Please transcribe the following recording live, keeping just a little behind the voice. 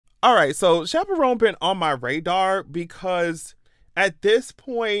All right, so Chappell Roan been on my radar because at this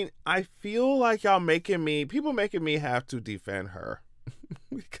point, I feel like people making me have to defend her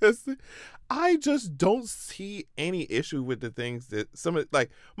because I just don't see any issue with the things that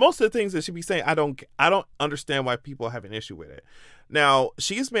most of the things that she be saying. I don't understand why people have an issue with it. Now,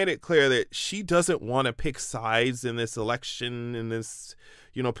 she's made it clear that she doesn't want to pick sides in this election, in this,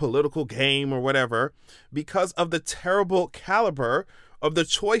 political game or whatever, because of the terrible caliber of the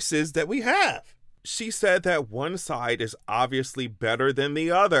choices that we have. She said that one side is obviously better than the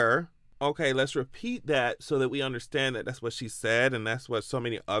other. Okay, let's repeat that so that we understand that that's what she said, and that's what so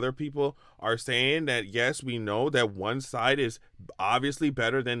many other people are saying, that yes, we know that one side is obviously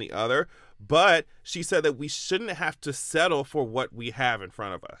better than the other, but she said that we shouldn't have to settle for what we have in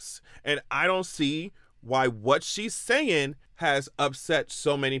front of us. And I don't see why what she's saying has upset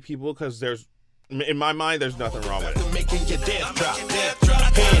so many people, because in my mind, there's nothing wrong with it. Making your dance drop.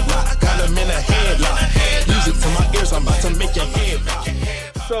 Headlock, got him in a headlock. Music to my ears, I'm about to make your head rock.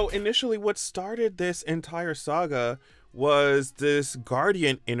 So initially, what started this entire saga was this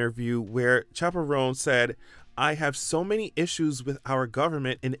Guardian interview where Chappell Roan said, "I have so many issues with our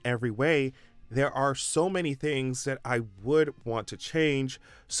government in every way. There are so many things that I would want to change,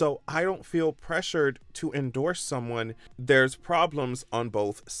 so I don't feel pressured to endorse someone. There's problems on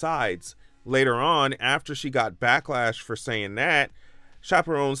both sides." Later on, after she got backlash for saying that,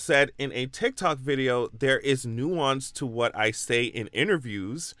 Chappell Roan said in a TikTok video, "There is nuance to what I say in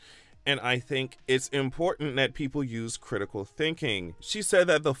interviews, and I think it's important that people use critical thinking." She said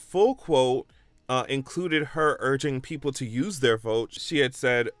that the full quote included her urging people to use their vote. She had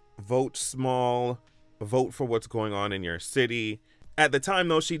said, "Vote small, vote for what's going on in your city." At the time,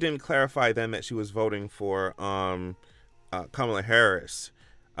 though, she didn't clarify then that she was voting for Kamala Harris.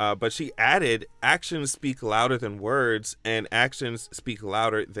 But she added, "Actions speak louder than words, and actions speak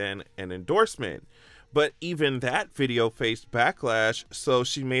louder than an endorsement." But even that video faced backlash, so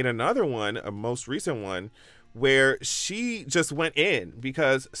she made another one, a most recent one, where she just went in,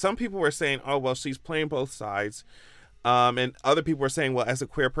 because some people were saying, "Oh, well, she's playing both sides." And other people were saying, "Well, as a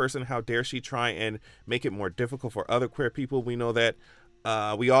queer person, how dare she try and make it more difficult for other queer people? We know that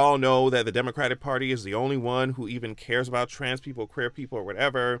we all know that the Democratic Party is the only one who even cares about trans people, queer people, or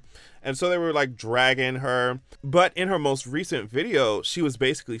whatever." And so they were like dragging her. But in her most recent video, she was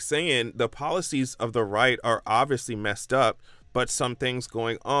basically saying the policies of the right are obviously messed up, but some things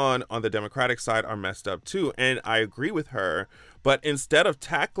going on the Democratic side are messed up too. And I agree with her. But instead of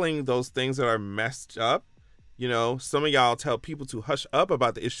tackling those things that are messed up, some of y'all tell people to hush up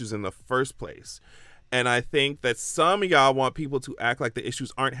about the issues in the first place. And I think that some of y'all want people to act like the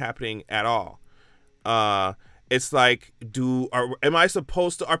issues aren't happening at all. It's like,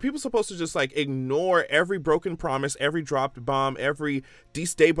 are people supposed to just like ignore every broken promise, every dropped bomb, every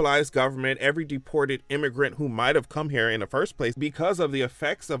destabilized government, every deported immigrant who might have come here in the first place because of the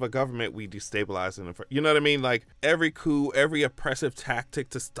effects of a government we destabilized you know what I mean? Like every coup, every oppressive tactic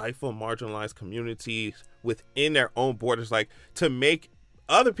to stifle marginalized communities within their own borders, like to make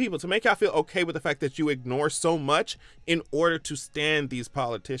y'all feel okay with the fact that you ignore so much in order to stand these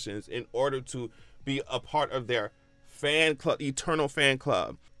politicians, in order to be a part of their fan club, eternal fan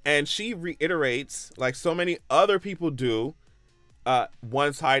club. And she reiterates, like so many other people do,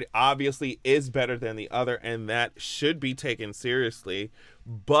 one side obviously is better than the other, and that should be taken seriously.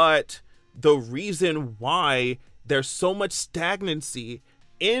 But the reason why there's so much stagnancy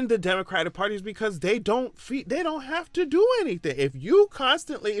in the Democratic Party is because they don't have to do anything. If y'all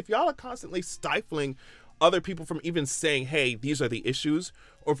are constantly stifling other people from even saying, "Hey, these are the issues,"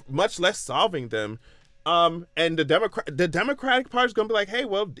 or much less solving them, and the Democratic Party is gonna be like, "Hey,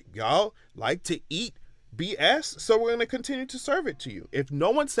 well, y'all like to eat BS, so we're gonna continue to serve it to you." If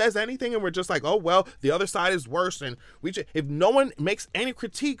no one says anything and we're just like, "Oh, well, the other side is worse," and if no one makes any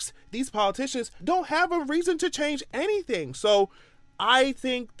critiques, these politicians don't have a reason to change anything. So I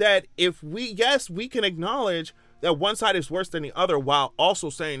think that we can acknowledge that one side is worse than the other while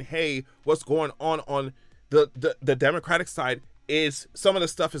also saying, "Hey, what's going on the Democratic side is some of the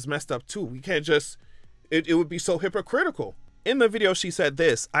stuff is messed up too." We can't just, it would be so hypocritical. In the video, she said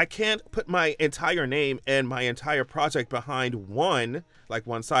this: "I can't put my entire name and my entire project behind one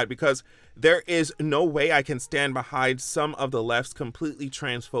side, because there is no way I can stand behind some of the left's completely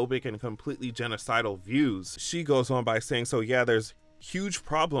transphobic and completely genocidal views." She goes on by saying, "So yeah, there's huge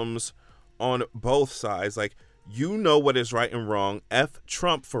problems on both sides. Like, you know what is right and wrong. F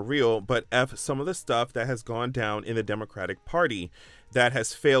Trump for real, but F some of the stuff that has gone down in the Democratic Party that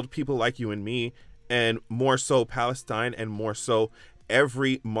has failed people like you and me, and more so Palestine, and more so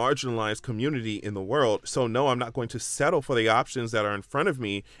every marginalized community in the world. So no, I'm not going to settle for the options that are in front of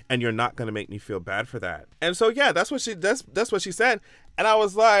me, and you're not going to make me feel bad for that. And so yeah, that's what she said. And I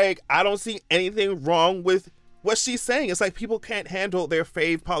was like, I don't see anything wrong with what she's saying. It's like people can't handle their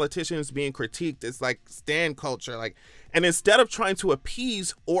fave politicians being critiqued. It's like stan culture. Like, and instead of trying to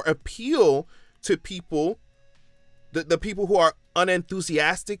appease or appeal to people, the people who are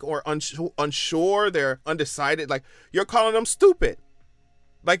unenthusiastic or unsure, they're undecided, like, you're calling them stupid.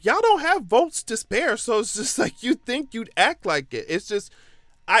 Like, y'all don't have votes to spare, so it's just like, you think you'd act like it. It's just,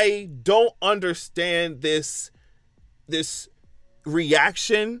 I don't understand this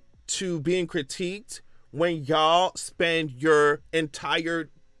reaction to being critiqued when y'all spend your entire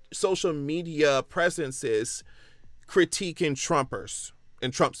social media presences critiquing Trumpers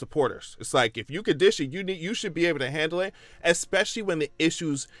and Trump supporters. It's like, if you could dish it, you should be able to handle it, especially when the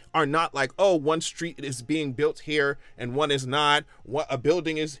issues are not like, oh, one street is being built here and one is not. What a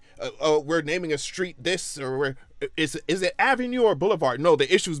building is, we're naming a street this, or is it Avenue or Boulevard? No,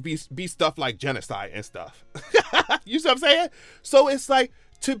 the issues be stuff like genocide and stuff. You see what I'm saying? So it's like,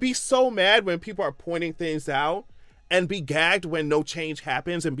 to be so mad when people are pointing things out, and be gagged when no change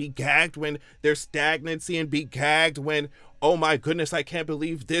happens, and be gagged when there's stagnancy, and be gagged when, oh my goodness, I can't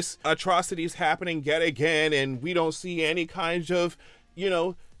believe this atrocity is happening yet again, and we don't see any kind of,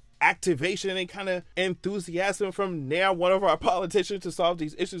 activation, any kind of enthusiasm from now one of our politicians to solve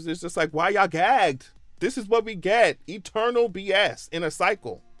these issues. It's just like, why y'all gagged? This is what we get. Eternal BS in a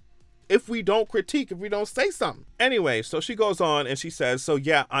cycle. If we don't critique, if we don't say something. Anyway, so she goes on and she says, so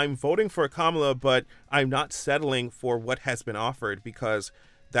yeah, I'm voting for Kamala, but I'm not settling for what has been offered because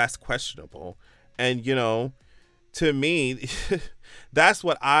that's questionable. And, to me, that's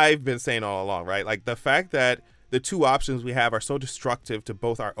what I've been saying all along, right? Like, the fact that the two options we have are so destructive to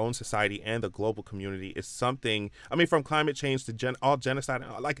both our own society and the global community is something, I mean, from climate change to all genocide,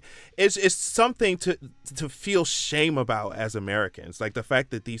 like, it's something to feel shame about as Americans. Like, the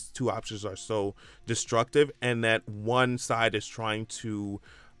fact that these two options are so destructive, and that one side is trying to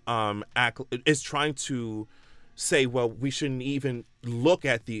say, well, we shouldn't even look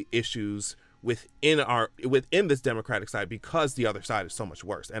at the issues within this Democratic side because the other side is so much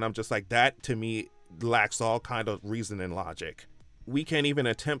worse. And I'm just like, that to me lacks all kind of reason and logic. We can't even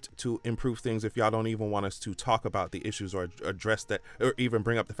attempt to improve things if y'all don't even want us to talk about the issues or address that, or even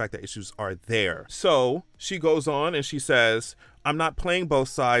bring up the fact that issues are there. So she goes on and she says, I'm not playing both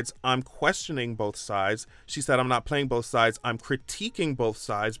sides, I'm questioning both sides. She said, I'm not playing both sides, I'm critiquing both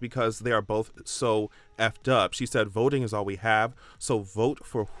sides because they are both so effed up. She said, voting is all we have, so vote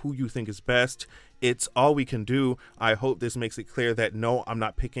for who you think is best. It's all we can do. I hope this makes it clear that no, I'm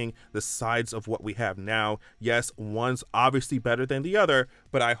not picking the sides of what we have now. Yes, one's obviously better than the other,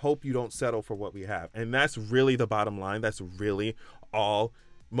 but I hope you don't settle for what we have. And that's really the bottom line. That's really all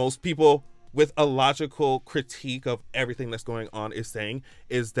most people with a logical critique of everything that's going on is saying,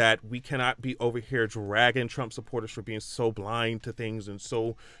 is that we cannot be over here dragging Trump supporters for being so blind to things and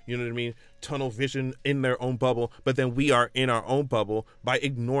so, tunnel vision in their own bubble. But then we are in our own bubble by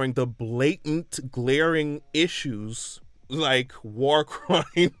ignoring the blatant, glaring issues like war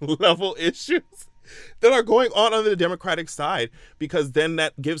crime level issues that are going on the Democratic side, because then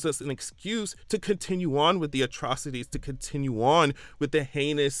that gives us an excuse to continue on with the atrocities, to continue on with the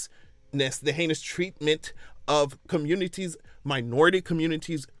heinous treatment of communities, minority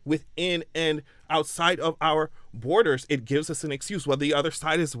communities within and outside of our borders. It gives us an excuse. Well, the other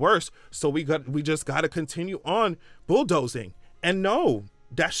side is worse, so we just got to continue on bulldozing. And no,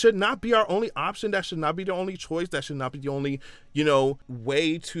 that should not be our only option. That should not be the only choice. That should not be the only,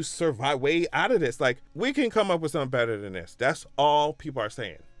 way to survive, way out of this. Like, we can come up with something better than this. That's all people are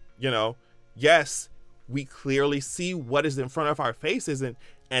saying. Yes, we clearly see what is in front of our faces, and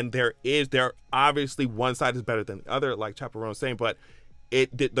there obviously one side is better than the other, like Chappell Roan was saying, but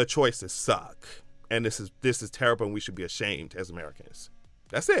the choices suck, and this is terrible, and we should be ashamed as Americans.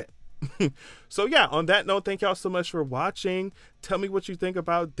 That's it. So yeah, on that note, thank y'all so much for watching. Tell me what you think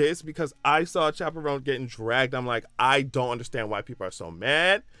about this, because I saw Chappell Roan getting dragged. I'm like, I don't understand why people are so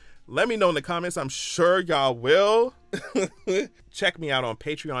mad. Let me know in the comments. I'm sure y'all will. Check me out on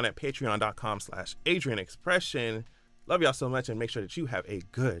Patreon at patreon.com/AdrianExpression. Love y'all so much, and make sure that you have a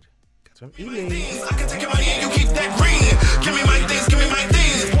good evening.